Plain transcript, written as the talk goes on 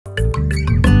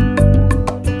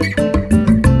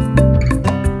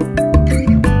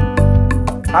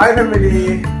Hi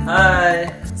family. हाय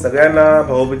सगळ्यांना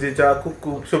भाऊबीजेच्या खूप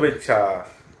खूप शुभेच्छा.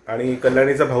 आणि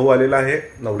कल्याणीचा भाऊ आलेला आहे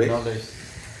नवडे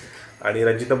आणि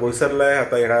रंजिता बोईसरला आहे,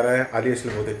 आता येणार आहे, आली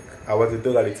असेल बहुतेक, आवाज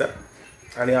येतो गाडीचा.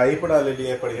 आणि आई पण आलेली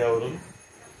आहे पडघ्यावरून.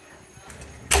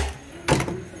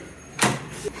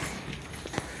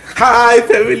 Hi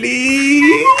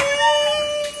family.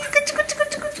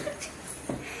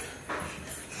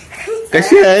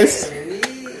 कशी आहेस?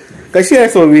 कशी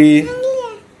आहेस ओवी?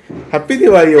 हॅपी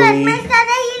दिवाळी ओवी.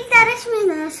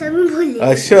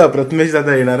 अच्छा, प्रथमेश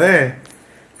दादा येणार आहे.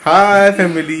 हाय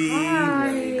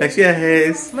फॅमिली, कशी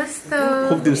आहेस? मस्त.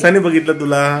 खूप दिवसांनी बघितलं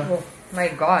तुला. माय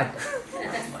गॉड.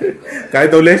 काय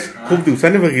दौलेश, खूप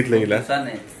दिवसांनी बघितलं हिला.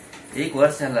 एक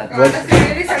वर्ष झाला.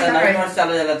 नवीन वर्ष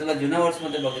चालू झाला. तुला जुन्या वर्ष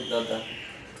मध्ये बघितलं होतं.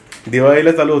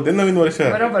 दिवाळीला चालू होते नवीन वर्ष.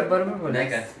 बरोबर बरोबर नाही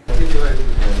काय.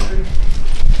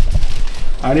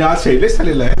 आणि आज शैलेश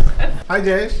आलेला आहे. हाय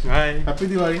जयेश. हाय, हॅपी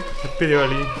दिवाळी. हॅपी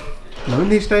दिवाळी. नवीन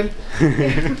हेअरस्टाईल.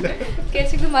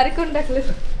 केस मारे करून टाकले.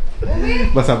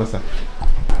 बसा बसा.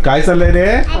 काय चाललंय रे?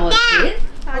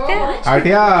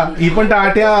 आट्या. ही पण तर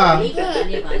आट्या.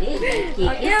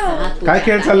 काय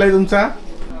खेळ चाललाय तुमचा?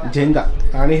 झेंगा.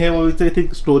 आणि हे ओवीचं इथे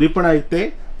स्टोरी पण ऐकते.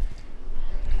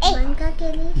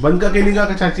 बंद का केली का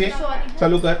कशाची?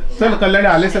 चालू कर. चल कल्याणी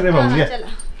आले सगळे भाऊ. घ्या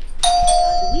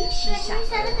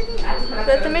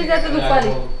तुम्ही जातो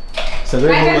दुपारी.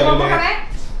 सगळे भाऊ आलेले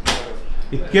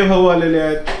आहेत. इतके भाऊ आलेले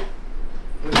आहेत.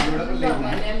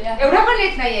 एवढा पण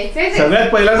लेट नाही यायचं. सगळ्यात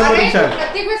पहिला नंबर विचार.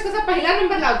 प्रत्येक वेळेस कसा पहिला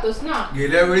नंबर लावतोस ना.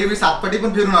 गेल्या वेळी मी 7 पाटी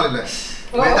पण फिरून आलेलो आहे.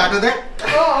 आठवत आहे?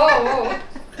 हो.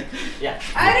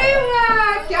 अरे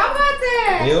वाह, क्या बात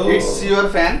है. It's your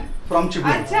fan from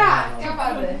Chiplun. अच्छा, क्या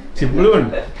बात है.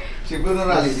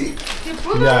 चिपळूणवरून आली ती.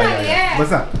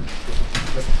 बसा.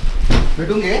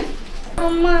 भेटून घे.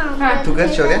 तू कर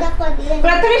शौर्य.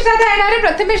 प्रथमेश दादा येणार आहे.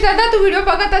 प्रथमेश दादा, तू व्हिडिओ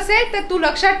बघत असेल तर तू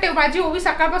लक्षात ठेव. माझी ओवी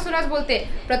सकाळपासूनच बोलते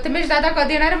प्रथमेश दादा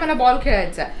कधी येणार आहे, मला बॉल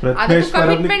खेळायचा. प्रथमेश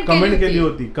कमेंट केली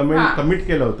होती. कमिट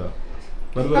केलं होतं.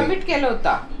 बरोबर, कमिट केलं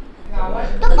होतं.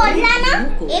 तो पडला ना,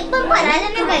 एक पण पडायला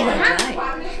नाही पाहिजे.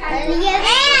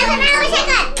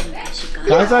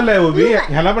 काय चाललंय ओबी?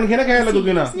 ह्याला पण घे ना खेळायला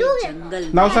दोघींना.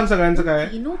 नाव सांग सगळ्यांचं काय?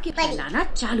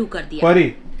 चालू कर दिया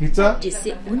परी. हिचं?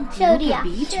 जिससे उन तीनों के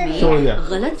बीच में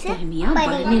गलतफहमियां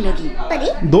बढ़ने लगी.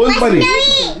 2 परी.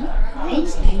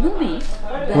 तीनों में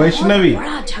वैष्णवी.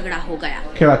 बड़ा झगड़ा हो गया.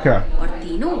 खेळा और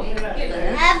तीनों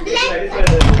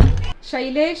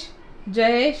शैलेश,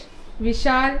 जयेश,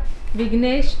 विशाल,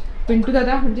 विघ्नेश, पिंटू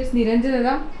दादा म्हणजेच निरंजन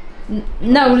दादा,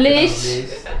 नवलेश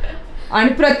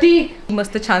आणि प्रतीक.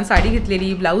 मस्त छान साडी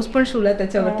घेतलेली, ब्लाऊज पण शिवला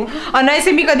त्याच्यावरती.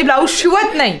 अनायसे मी कधी ब्लाऊज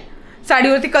शिवत नाही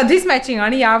साडीवरती, कधीच मॅचिंग.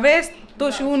 आणि यावेळेस तो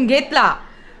शिवून घेतला,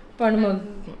 पण मग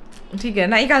ठीक आहे,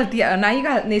 नाही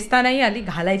नेसता नाही आली,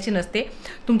 घालायची नसते.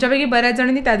 तुमच्यापैकी बऱ्याच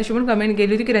जणांनी त्या दिवशी पण कमेंट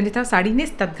केली होती की रंजिता साडी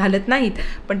नेसतात, घालत नाहीत.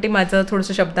 पण ते माझं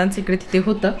थोडंसं शब्दांचं इकडे तिथे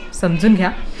होतं, समजून घ्या.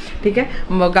 ठीक आहे,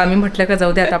 मग आम्ही म्हटलं का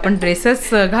जाऊ दे आता आपण ड्रेसेस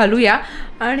घालूया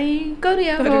आणि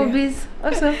करूया भाऊबीज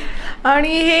असं.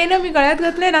 आणि हे ना मी गळ्यात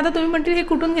घातलंय ना, आता तुम्ही म्हणतील हे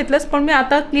कुठून घेतलंस, पण मी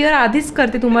आता क्लिअर आधीच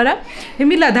करते तुम्हाला. हे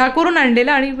मी लडाखवरून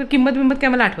आणलेलं आणि किंमत काय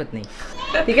मला आठवत नाही.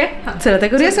 ठीक आहे, चला आता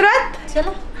करूया सुरुवात.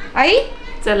 चला आई,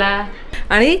 चला.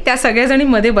 आणि त्या सगळ्या जणी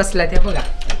मध्ये बसल्या त्या बघा.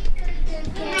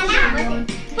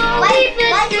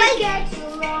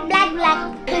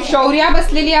 शौर्या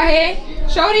बसलेली आहे.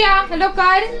 शौर्या हॅलो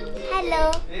कर.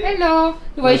 हॅलो.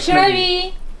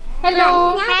 वैष्णवी हॅलो.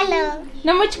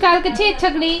 नमस्कार. कशी आहे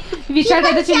सगळी? विशाल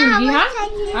दादाची मुलगी. हा,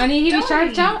 आणि ही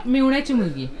विशालच्या मिळवण्याची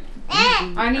मुलगी.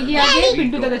 आणि ही आहे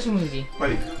पिंटू दादाची मुलगी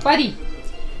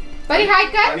परी. हाय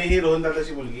कर. आणि ही रोहन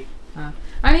दादाची मुलगी.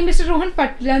 आणि मिस्टर रोहन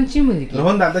पाटलांची मुलगी.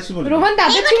 रोहन दादाची मुलगी. रोहन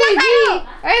दादाची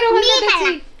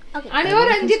आणि हो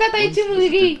रंजिता ताईची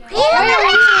मुलगी.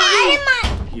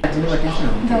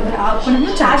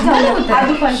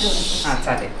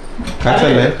 काय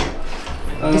चाललंय?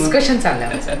 डिस्कशन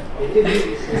चाललंय.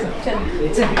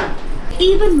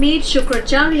 Even made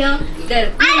Shukracharya their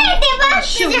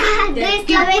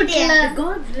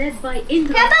gods led by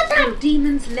Indra and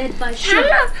demons led by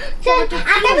Shiva.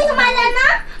 आता मी तुम्हाला ना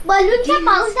बलूनच्या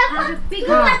पावसात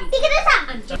तिकडे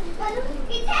सांग.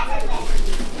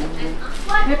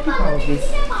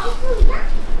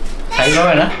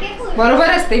 बरोबर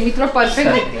असते, मी तुला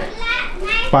परफेक्ट देते.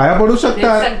 पाया पडू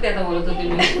शकतात.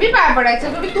 मी पाया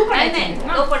पडायचं, तू पडायचं.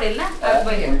 तो पडेल ना.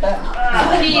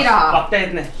 बघता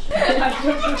येत नाही.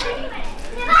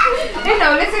 हे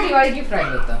नवलेचं दिवाळी गिफ्ट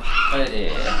राहिलं होतं.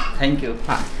 थँक्यू.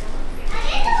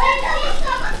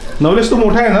 नवलेश तू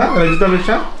मोठा आहे ना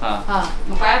रंजितापेक्षा?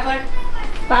 पाया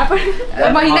पड.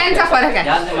 महिन्यांचा फरक आहे.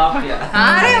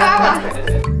 अरे वा.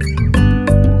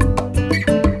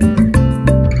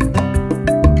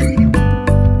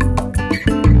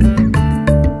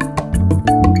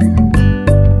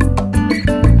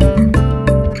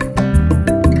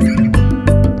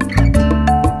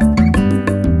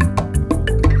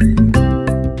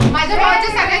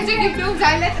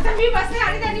 मी बसले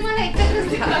आणि त्यांनी मला एकत्रच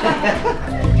दिलं.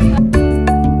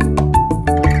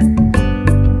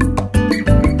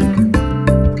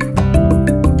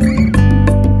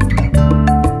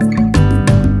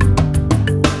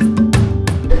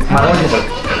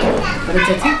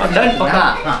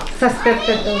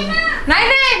 नाही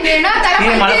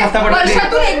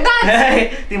वर्षातून एकदा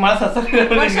ती मला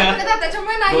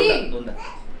त्याच्यामुळे नाही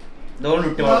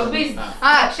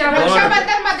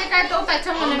वर्षाबद्दल काय तो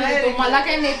त्याच्यामुळे मला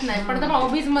काही नेत नाही पण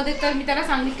भाऊबीज मध्ये तर मी त्याला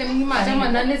सांगितलं मी माझ्या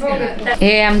मनानेच गेलो.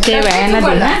 हे आमचे व्यायाला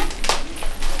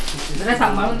जरा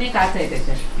सांभाळून नाही काच आहे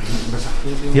त्याच्यात.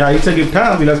 हे आईचं गिफ्ट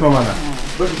हा विलास मामाला.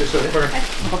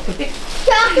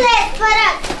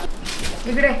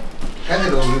 इकडे काय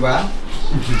झालं बा?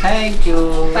 थँक्यू.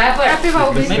 पाय पड. हॅपी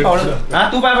भाऊबीज. हा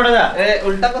तू पाय पडायचा.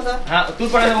 उलटा कसा? हा तू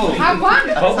पडायचा भाऊ. हा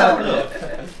कोण? भाऊ पडलो.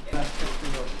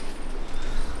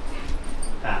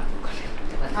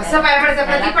 असं पाय पडायचं.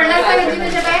 प्रतीक पडला का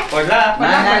रंजिताच्या पाय? पडला.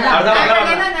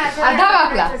 अर्धा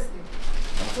वाकला.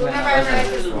 पूर्ण पाय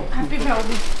पडायचं. हॅपी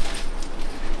भाऊबीज.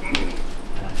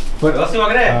 बस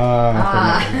वगैरे.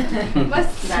 बस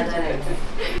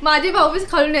माझी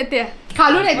भाऊबीज खालून येते.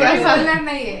 खालून येते चालणार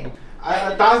नाहीये.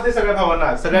 तास दे सगळ्या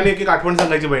भावांना. सगळ्यांनी एक आठवण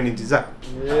सांगायची बहिणीची. जा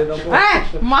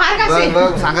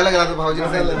सांगायला गेला तर भाऊजी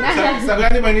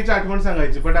सगळ्यांनी बहिणीची आठवण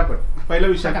सांगायची पटापट. पहिला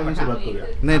विषयापासून सुरुवात करूया.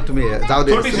 नाही तुम्ही जाऊ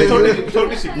दे.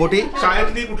 छोटीशी मोठी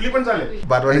शाळेतली कुठली पण चालेल.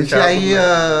 बालवाडीची आई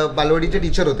बालवाडीचे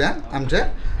टीचर होत्या आमच्या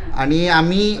आणि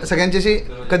आम्ही सगळ्यांच्याशी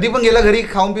कधी पण गेला घरी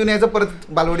खाऊन पिऊन यायचं परत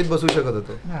बालवाडीत बसू शकत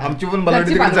होतो. आमची पण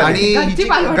बालवाडी आणि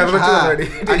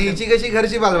हिची कशी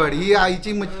घरची बालवाडी. ही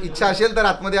आईची इच्छा असेल तर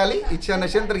आतमध्ये आली इच्छा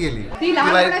नसेल तर गेली. ती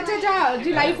लहानपणाची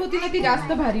जी लाईफ होती ना ती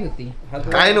जास्त भारी होती.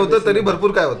 काय नव्हतं तरी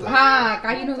भरपूर काय होतं. हा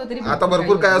काही नव्हतं तरी आता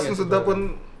भरपूर काय असून सुद्धा पण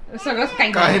सगळंच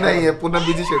काही नाहीये. पुन्हा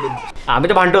बिझी शेड्यूल. आम्ही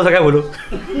तर भांडतो असं काय बोलू.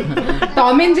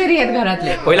 टॉम अँड जेरी आहेत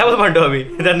घरातले. पहिल्यापासून भांडतो आम्ही.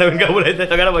 त्यांना नवीन काय बोलायचं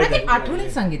सगळ्यांना माहिती. आठवणीत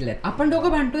सांगितलं आपण दोघं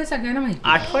भांडतोय सगळ्यांना माहिती.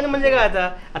 आठवण म्हणजे काय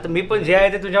आता मी पण जे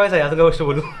आहे ते तुझ्या वेळेस आहे असं काय गोष्ट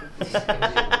बोलू.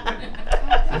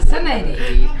 असं नाही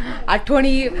रे.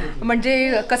 आठवणी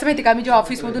म्हणजे कसं माहिती का मी जेव्हा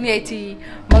ऑफिसमधून यायची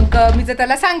मग मी जर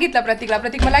त्याला सांगितलं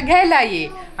प्रतीक मला घ्यायला ये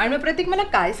आणि मग प्रतीक मला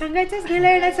काय सांगायचं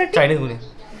घ्यायला येण्यासाठी. चायनीज मुली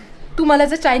तू मला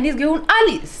जर चायनीज घेऊन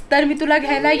आलीस तर मी तुला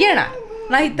घ्यायला येणार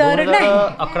नाही तर नाही.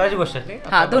 11ची गोष्ट आहे.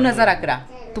 हा 2011.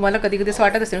 तुम्हाला कधी कधी असं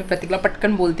वाटत असेल मी प्रतीकला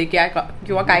पटकन बोलते की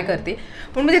किंवा काय करते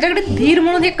पण मी त्याच्याकडे धीर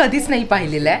म्हणून हे कधीच नाही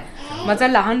पाहिलेलं आहे. माझा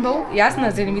लहान भाऊ याच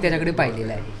नजरेने मी त्याच्याकडे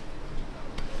पाहिलेला आहे.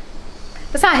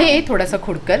 तसं आहे थोडासा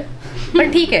खोडकर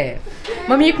पण ठीक आहे.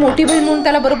 मग मी एक मोठी बहीण म्हणून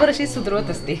त्याला बरोबर अशी सुधरवत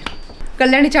असते.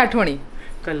 कल्याणीच्या आठवणी.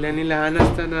 कल्याणी लहान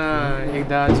असताना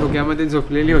एकदा झोक्यामध्ये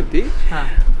झोपलेली होती.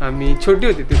 आम्ही छोटी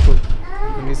होती ती खूप.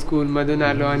 आम्ही स्कूलमधून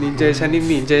आलो आणि जयेश आणि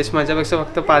मी. जयेश माझ्यापेक्षा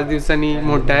फक्त 5 दिवसांनी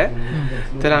मोठा आहे.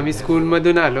 तर आम्ही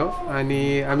स्कूलमधून आलो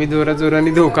आणि आम्ही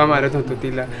जोराने धोका मारत होतो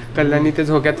तिला. कल्याणी ते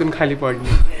झोक्यातून खाली पडली.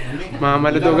 मग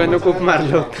आम्हाला दोघांना खूप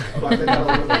मारलं होतं.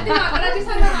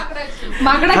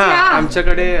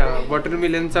 आमच्याकडे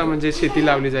वॉटरमेलनचा म्हणजे शेती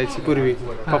लावली जायची पूर्वी.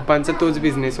 पप्पांचा तोच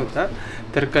बिझनेस होता.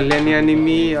 तर कल्याणी आणि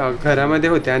मी घरामध्ये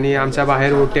होते आणि आमच्या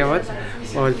बाहेर ओट्यावर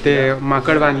ते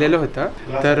माकड बांधलेलं होतं.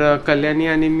 तर कल्याणी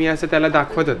आणि मी असं त्याला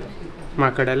दाखवत होतो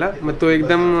माकडाला. मग तो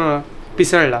एकदम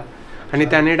पिसळला आणि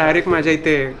त्याने डायरेक्ट माझ्या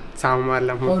इथे चाव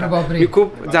मारला मोठा. मी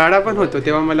खूप जाडा पण होतो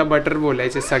तेव्हा मला बटर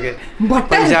बोलायचे सगळे.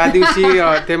 पण ज्या दिवशी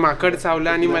ते माकड चावलं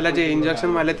आणि मला जे इंजेक्शन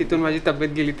मारलं तिथून माझी तब्येत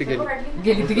गेली ती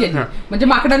गेली. म्हणजे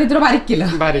माकडाने तुला बारीक केलं.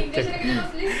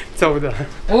 14.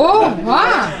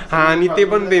 हा आणि ते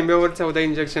पण बेंब्यावर 14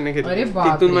 इंजेक्शन घेतले.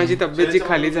 तिथून माझी तब्येत जी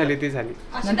खाली झाली ती झाली.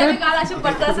 नंतर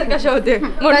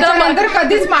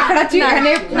कधीच माकडाची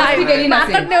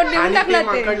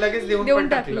माकड लगेच देऊन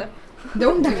टाकलं.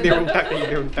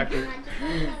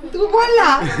 तू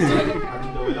बोलला.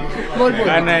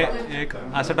 काय नाही. एक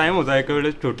असा टाइम होता एका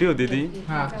वेळेस छोटी होती ती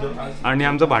आणि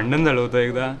आमचं भांडण झालं होतं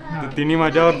एकदा. तर तिने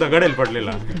माझ्यावर दगड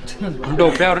पडलेला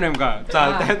डोक्यावर नेमका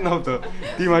चालता येत नव्हतं.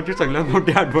 ती माझी सगळ्यात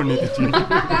मोठी आठवण आहे तिची.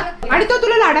 आणि तो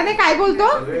तुला लाडाने काय बोलतो?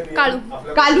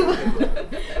 कालू.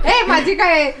 ए माझी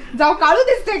काय जाऊ काळू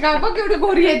दिसते का बघ एवढी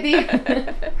गोरी आहे ती.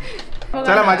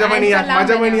 चला माझ्या बहिणी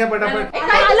या पटापट.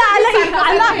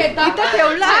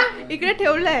 इकडे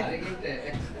ठेवलंय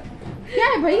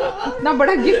काय भाई ना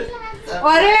बडा गिफ्ट.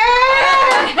 अरे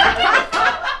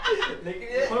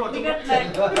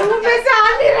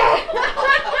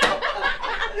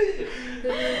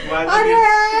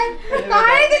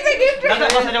काय तिचे गिफ्ट.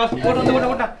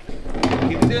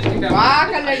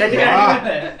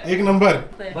 एक नंबर.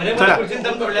 चला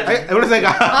एवढंच आहे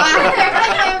का?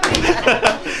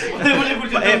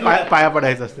 पाया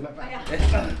पडायचं असते ना.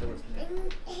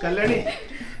 कल्याणी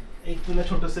एक तुला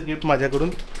छोटस गिफ्ट माझ्याकडून.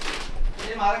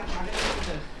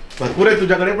 भरपूर आहे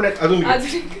तुझ्याकडे पण अजून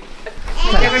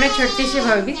माझ्याकडे छोटीशी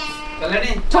भाऊबीज.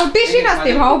 छोटीशी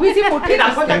नसते भाऊबीज ही मोठी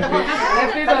असते.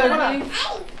 Happy birthday.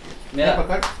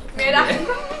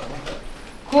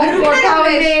 खूप मोठा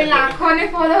होते, लाखोने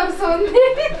फॉलोअर्स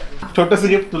होते. छोटस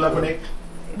गिफ्ट तुला पण एक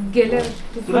गेलं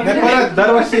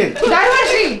दरवर्षी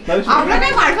आपलं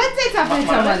काही वाढवत जायचं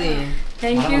आपल्याच्यामध्ये.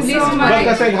 Thank you so much.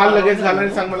 कसं आहे घाल लगेच घाल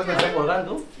आणि सांग मला कसं आहे.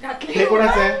 हे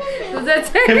कोणाचं आहे?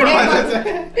 तुझंच आहे.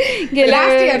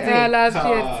 गेल्या लास्ट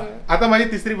इयरचं. आता माझी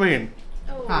तिसरी बहीण.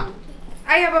 हा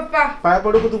आया पप्पा पाया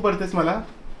पडू का तू पडतेस मला?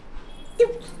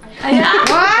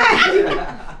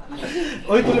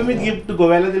 ओय तुला मी गिफ्ट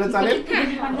गोव्याला दिलं चालेल?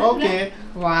 ओके.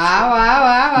 वा वा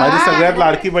वा माझी सगळ्यात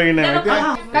लाडकी बहीण आहे माहिती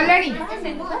कल्याणी.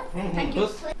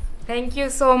 Thank you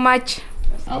so much.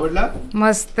 आवडला?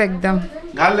 मस्त एकदम.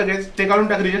 घाल लगेच ते काढून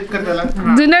टाक रिजेक्ट कर त्याला.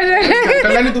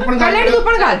 कल्याणी तू पण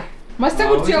घाल. मस्त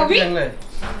खुर्ची ओवी.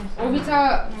 ओवीचा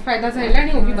फायदा झाला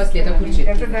आणि ओवी बसली आता खुर्ची.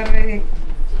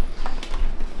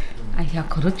 ह्या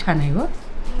खरंच छान आहे व.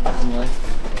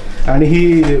 आणि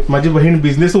ही माझी बहीण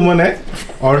बिझनेस वुमन आहे.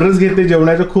 ऑर्डर्स घेते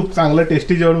जेवणाचं, खूप चांगलं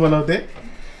टेस्टी जेवण बनवते.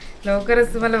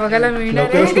 लवकरच तुम्हाला बघायला मिळणार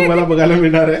आहे. लवकरच तुम्हाला बघायला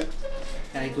मिळणार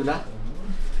आहे. तुला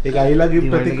एक आईला गिफ्ट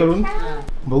प्रतीक करून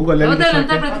बघू कल्याण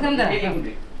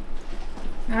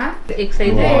एक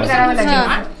साईड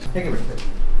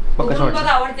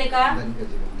आवडते का?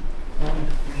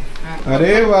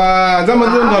 अरे वा जा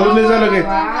मध्ये घालून दे जा लगेच.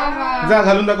 जा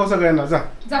घालून दाखव सगळ्यांना जा.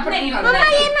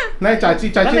 नाही चाची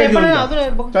चाची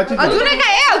चाची अजून एक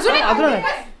आहे. अजून एक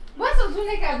बस अजून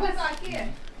एक आहे बस.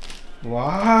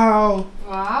 वाव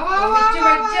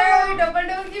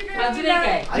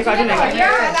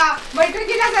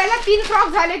बैठकीला जायला 3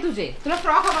 फ्रॉक झाले तुझे. तुला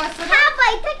फ्रॉक हवा असतो ना?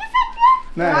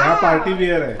 नाही हा पार्टी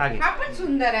वेअर आहे. हा पण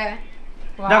सुंदर आहे.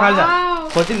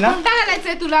 कोणता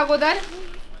घालायचंय तुला अगोदर?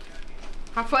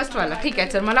 हा फर्स्ट वाला. ठीक आहे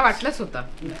चल मला वाटलंच होतं.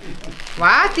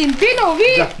 वा 3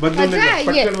 ओवी.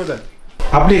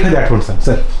 आपली एखादी आठवण सांग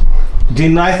सर, जी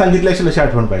नाही सांगितली असेल अशी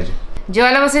आठवण पाहिजे.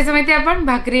 जेवायला बसायचं माहिती आपण,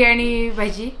 भाकरी आणि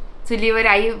भाजी चुलीवर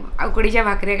आई उकडीच्या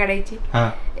भाकऱ्या काढायची.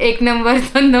 1 नंबर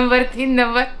 2 नंबर 3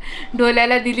 नंबर.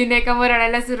 ढोल्याला दिली नाही का मग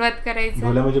रडायला सुरुवात करायची.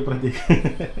 ढोल्या म्हणजे प्रतीक.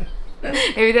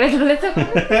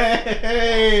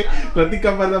 प्रतीक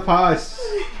कापाचा फास.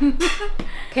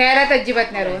 खेळायला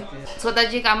अजिबात नाही. रोहन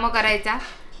स्वतःची कामं करायचा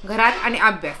घरात आणि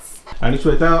अभ्यास. आणि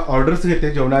श्वेता ऑर्डर्स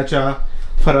घेते जेवणाच्या,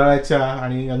 फराळाच्या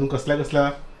आणि अजून कसल्या कसल्या.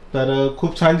 तर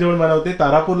खूप छान जेवण बनवते.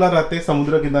 तारापूरला राहते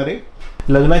समुद्र किनारे.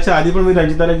 लग्नाच्या आधी पण मी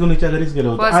रंजिताला घेऊन हिच्या घरीच गेलो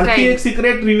होतो. आणखी एक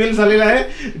सिक्रेट रिव्हील झालेलं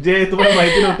आहे जे तुम्हाला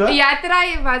माहिती नव्हतं. यात्रा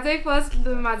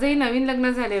माझंही नवीन लग्न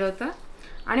झालेलं होतं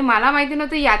आणि मला माहिती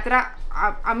नव्हतं यात्रा.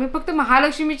 आम्ही फक्त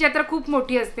महालक्ष्मीची यात्रा खूप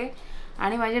मोठी असते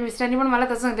आणि माझ्या मिस्टरांनी पण मला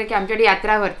तसं सांगितलं की आमच्याकडे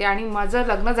यात्रा भरते. आणि माझं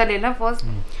लग्न झालेलं ना फर्स्ट,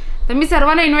 तर मी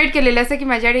सर्वांना इन्व्हाइट केलेलं असं की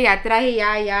माझ्याकडे यात्रा आहे,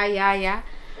 या या या या.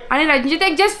 आणि रंजिता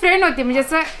एक जस्ट फ्रेंड होती, म्हणजे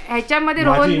असं ह्याच्यामध्ये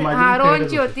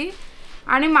रोहनची होती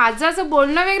आणि माझं असं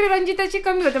बोलणं वगैरे रंजिताची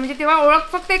कमी होतं. म्हणजे तेव्हा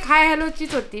ओळख फक्त एक हाय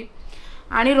हॅलोचीच होती.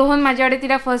 आणि रोहन माझ्याकडे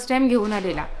तिला फर्स्ट टाइम घेऊन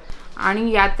आलेला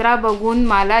आणि यात्रा बघून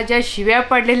मला ज्या शिव्या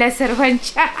पडलेल्या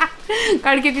सर्वांच्या,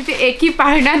 कारण की तिथे एकही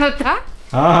पाळणा नव्हता,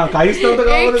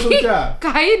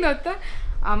 काही नव्हतं.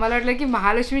 आम्हाला वाटलं की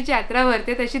महालक्ष्मीची यात्रा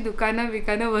भरते तशी दुकानं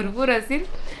बिकानं भरपूर असेल.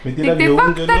 तिथे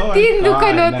फक्त 3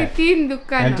 दुकानं होती. 3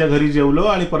 दुकानं. त्यांच्या घरी जेवलो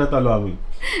आणि परत आलो आम्ही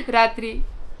रात्री.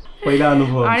 पहिला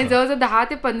अनुभव. आणि जवळजवळ 10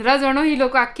 ते 15 जण ही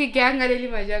लोक अख्खी गँग आलेली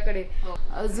माझ्याकडे.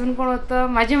 अजून कोण होतं,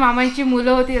 माझी मामांची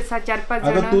मुलं होती, असा 4-5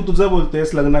 जण. तू तुझं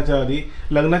बोलतेस लग्नाच्या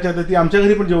आधी ती आमच्या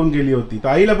घरी पण जेवून गेली होती. तर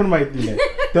आईला पण माहिती नाही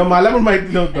तेव्हा मला पण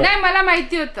माहिती नव्हतं. नाही मला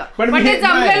माहिती होतं पण हे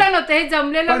जमलेलं नव्हतं. हे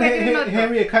जमलेलं हे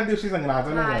मी एखाद दिवशी सांगणार, आता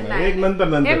नाही. एक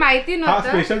नंतर हे माहिती नव्हतं.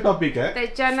 स्पेशल टॉपिक आहे.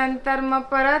 त्याच्यानंतर मग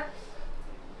परत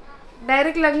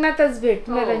डायरेक्ट लग्नातच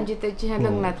भेटलं रंजिताची. ह्या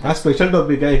लग्नात हा स्पेशल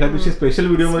टॉपिक आहे. एका दिवशी स्पेशल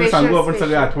व्हिडिओ मध्ये सांगू आपण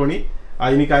सगळ्या आठवणी,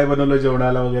 आईने काय बनवलं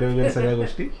जेवणाला वगैरे वगैरे सगळ्या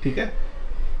गोष्टी. ठीक आहे.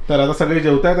 तर आता सगळे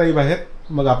जेवतायत आई बाहेर,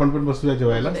 मग आपण पण बसूया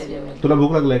जेवायला. तुला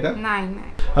भूक लागलाय का?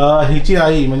 नाही. हिची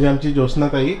आई म्हणजे आमची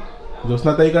ज्योत्स्नाताई.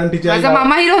 कारण तिची आई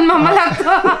मामा रोहन मामा लागतो.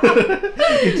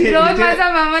 रोहन माझा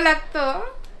मामा लागतो.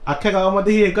 अख्ख्या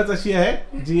गावामध्ये ही एकच अशी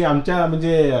आहे जी आमच्या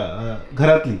म्हणजे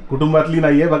घरातली कुटुंबातली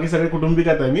नाहीये. बाकी सगळे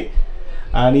कुटुंबिकात आहे मी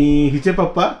आणि हिचे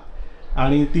पप्पा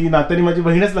आणि ती नात्याने माझी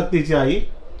बहीणच लागते हिची आई.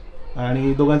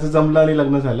 आणि दोघांचं जमलं आणि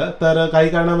लग्न झालं. तर काही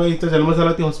कारणामुळे हिचा जन्म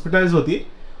झाला. ती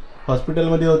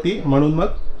हॉस्पिटलमध्ये होती म्हणून मग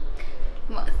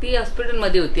ती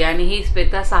हॉस्पिटलमध्ये होती आणि ही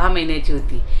श्वेता 6 महिन्याची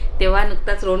होती. तेव्हा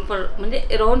नुकताच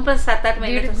रोहन पण 7-8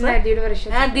 महिन्याचा, 1.5 वर्ष.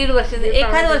 हा 1.5 वर्षाचा,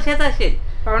 1 वर्षाचा असेल.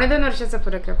 1.5-2 वर्षाचा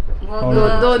फरक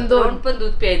आहे. दोन पण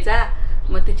दूध प्यायचा.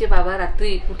 मग तिचे बाबा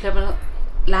रात्री कुठल्या पण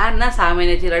लहान ना 6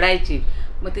 महिन्याची रडायची.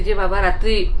 मग तिचे बाबा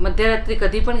रात्री मध्यरात्री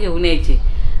कधी पण घेऊन यायचे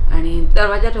आणि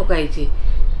दरवाजा ठोकायचे.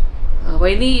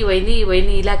 वहिनी वहिनी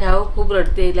वहिनी हिला घ्यावं, खूप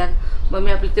रडते हिला. मग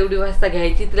मी आपली तेवढी वाजता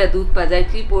घ्यायची, तिला दूध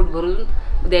पाजायची, पोट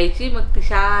भरून द्यायची. मग ती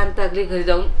शांत अगदी घरी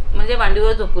जाऊन म्हणजे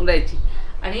मांडीवर झोपून राहायची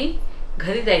आणि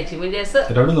घरी जायची. म्हणजे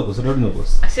असं रडू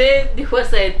नकोस असे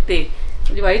दिवस आहेत ते.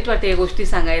 म्हणजे वाईट वाटते गोष्टी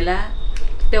सांगायला.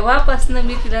 तेव्हापासनं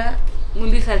मी तिला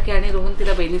मुलीसारखी आणि रोहन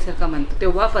तिला बहिणीसारखा मानतो.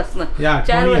 तेव्हापासनं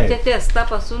 4 वर्षाची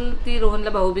असतापासून ती रोहनला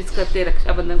भाऊबीज करते,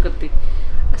 रक्षाबंधन करते.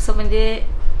 असं म्हणजे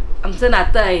आमचं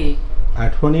नातं आहे.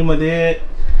 आठवणीमध्ये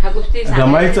ह्या गोष्टी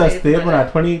रमायचं असते, पण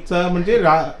आठवणीचा म्हणजे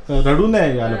रडू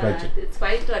नाही आलं पाहिजे.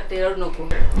 वाईट वाटते, रडू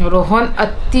नको. रोहन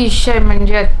अतिशय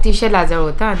म्हणजे अतिशय लाजाळू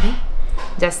होता आधी.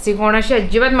 जास्ती कोणाशी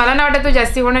अजिबात मला नाही वाटत तो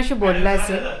जास्ती कोणाशी बोलला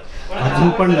असेल. अजून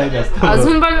पण नाही जास्त.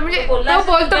 अजून पण म्हणजे तो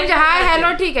बोलतो म्हणजे हाय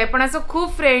हॅलो ठीक आहे, पण असं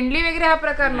खूप फ्रेंडली वगैरे हा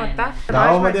प्रकार नव्हता.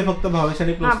 गावामध्ये फक्त भावेश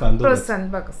आणि प्रोत्साहन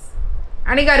बघ.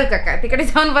 आणि गारू काका तिकडे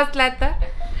जाऊन बसला आता.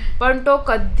 पण तो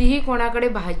कधीही कोणाकडे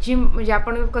भाजी म्हणजे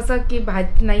आपण कसं की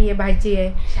नाहीये भाजी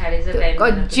आहे,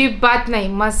 अजिबात नाही.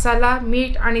 मसाला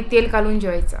मीठ आणि तेल घालून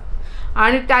जेवायचा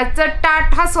आणि त्याचं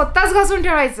ताट हा स्वतःच घासून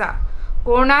ठेवायचा.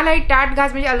 कोणालाही ताट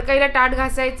घास म्हणजे अलकाईला ताट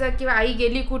घासायचं किंवा आई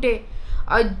गेली कुठे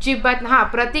अजिबात. हां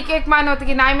प्रतीक एक मान होतं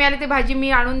की नाही मिळाली ती भाजी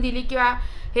मी आणून दिली किंवा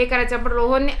हे करायचं. पण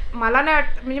रोहनने मला नाही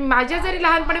म्हणजे माझ्या जरी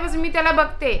लहानपणीपासून मी त्याला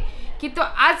बघते की तो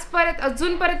आजपर्यंत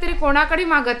अजूनपर्यंत तरी कोणाकडे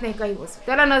मागत नाही काही वस्तू.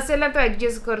 त्याला नसेल ना तो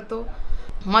ॲडजस्ट करतो.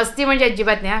 मस्ती म्हणजे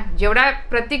अजिबात नाही. जेवढा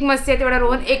प्रतीक मस्ती आहे तेवढा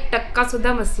रोहन 1%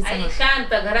 सुद्धा मस्तीचा नसतो.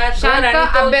 शांत घरात शांत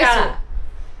अभ्यास.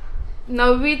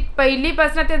 9वी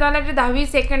पहिलीपासून ते झालं 10वी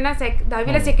सेकंड ना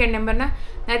 10वीला सेकंड नंबर ना,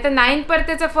 नाही तर 9th पर्यंत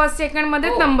त्याचा फर्स्ट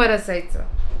सेकंडमध्येच नंबर असायचं.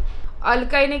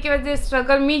 अलकाईने किंवा जे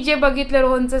स्ट्रगल मी जे बघितलं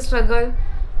रोहनचं स्ट्रगल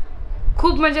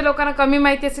खूप म्हणजे लोकांना कमी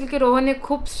माहिती असेल की रोहनने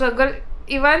खूप स्ट्रगल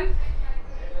इवन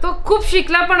तो खूप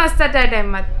शिकला पण असता त्या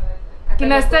टाइमात की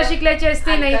नसता शिकल्याची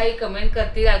असते नाही. कमेंट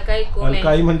करतील अलकाई कोण आहे,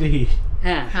 अलकाई म्हणजे ही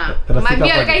माझी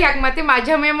अलकाई हाक मारते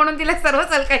माझ्या मे म्हणून तिला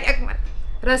सर्वच अलकाई हाक मारते.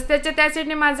 रस्त्याच्या त्या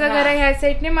साईडने माझं घर आहे, ह्या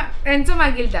साईडने त्यांचं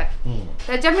मागील टाक.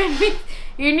 त्याच्यामुळे मी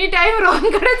एनी टाइम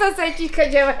रोहनकडेच असायची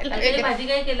जेवायला. भाजी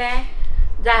काय केलाय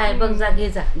जा बघ जा घे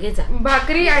जा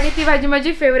भाकरी. आणि ती भाजी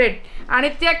माझी फेवरेट आणि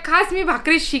त्या खास मी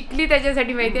भाकरी शिकली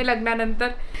त्याच्यासाठी माहिती आहे लग्नानंतर.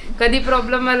 कधी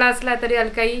प्रॉब्लेम मला असला तरी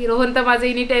अलकाई रोहन तर माझं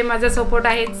एनी टाइम माझा सपोर्ट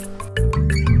आहेच.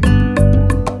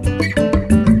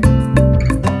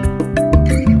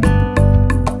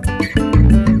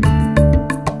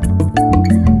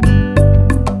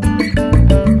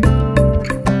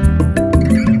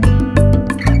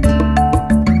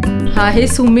 हा हे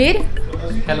सुमेर.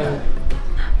 हॅलो.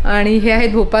 आणि हे आहेत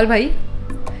भोपाल भाई.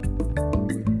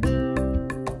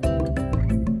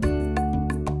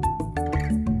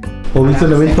 ओवीचं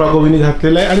नवीन फ्रॉक ओवीने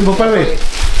घातलेला आहे. आणि भोपाल भाई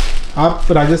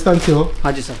आप राजस्थान से हो?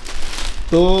 हाँ जी सर.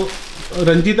 तो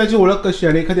रंजिताची ओळख कशी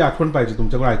आणि एखादी आठवण पाहिजे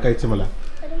तुमच्याकडे ऐकायचे मला.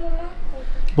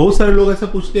 बहुत सारे लोग ऐसा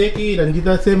पूछते हैं कि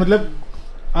रंजिता से मतलब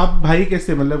आप भाई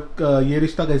कैसे मतलब ये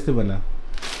रिश्ता कैसे बना?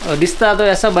 रिश्ता तो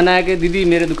ऐसा बना है कि दीदी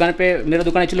मेरा दुकान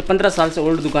एक्चुअली 15 साल से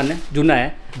ओल्ड दुकान है, जूना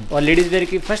है. और लेडीज़ वेयर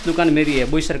की फर्स्ट दुकान मेरी है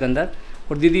बोईसर के अंदर.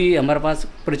 और दीदी हमारे पास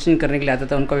परचेजिंग करने के लिए आता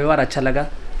था, उनका व्यवहार अच्छा लगा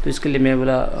तो इसके लिए मैं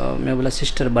बोला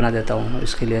सिस्टर बना देता हूँ.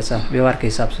 इसके लिए ऐसा व्यवहार के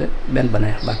हिसाब से बहन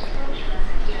बनाया.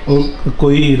 बाकी और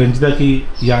कोई रंजिता की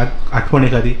याद आठवण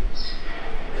एखादी?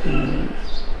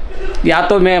 या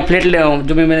तो मैं फ्लैट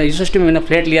जो मैंने यूनिवर्सिटी में मैंने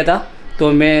फ्लैट लिया था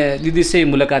तो मैं दीदी से ही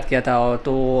मुलाकात किया था. और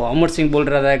तो अमर सिंह बोल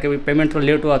रहा था कि पेमेंट थोड़ा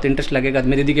लेट हुआ तो इंटरेस्ट लगेगा. तो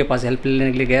मैं दीदी के पास हेल्प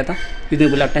लेने के लिए गया था. दीदी ने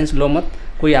बोला टेंशन लो मत,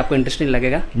 कोई आपको इंटरेस्ट नहीं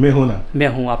लगेगा, मैं हूँ ना, मैं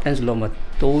हूँ, आप टेंशन लो मत.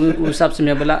 तो उस हिसाब से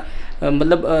मैं बोला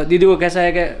मतलब दीदी को कैसा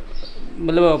है कि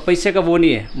मतलब पैसे का वो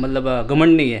नहीं है, मतलब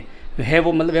घमंड नहीं है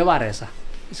वो मतलब व्यवहार है ऐसा.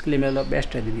 इसके लिए मैं बोला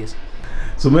बेस्ट है दीदी ऐसा.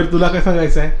 सुमेर तुला काय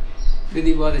सांगायचं आहे?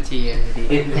 दीदी बहुत अच्छी है.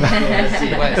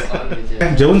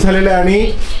 जेवण झालेलं आहे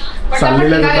आणि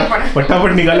चाललेल्या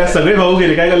पटापट निघाल्या. सगळे भाऊ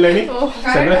गेले काय कल्याणी?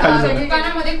 सगळे खाली.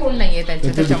 दुकानामध्ये कोण नाहीये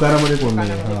त्यांच्या. दुकानामध्ये कोण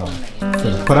नाही.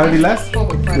 फराळ दिलास?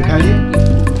 मिठाई?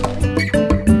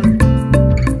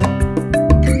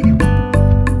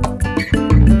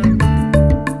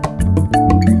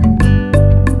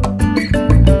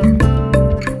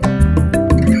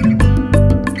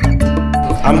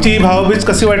 आमची भाऊबीज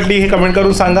कशी वाटली हे कमेंट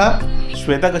करून सांगा.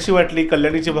 श्वेता कशी वाटली?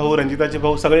 कल्याणीचे भाऊ, रंजिताचे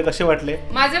भाऊ सगळे कसे वाटले?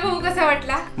 माझा भाऊ कसा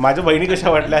वाटला? माझ्या बहिणी कशा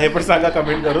वाटल्या हे पण सांगा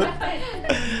कमेंट करून.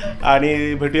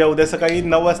 आणि भेटूया उद्या सकाळी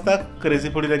 9 वाजता क्रेझी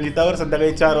फूडी रंजितावर,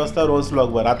 संध्याकाळी 4 वाजता रोज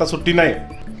व्लॉगवर. आता सुट्टी नाही.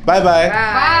 Bye bye.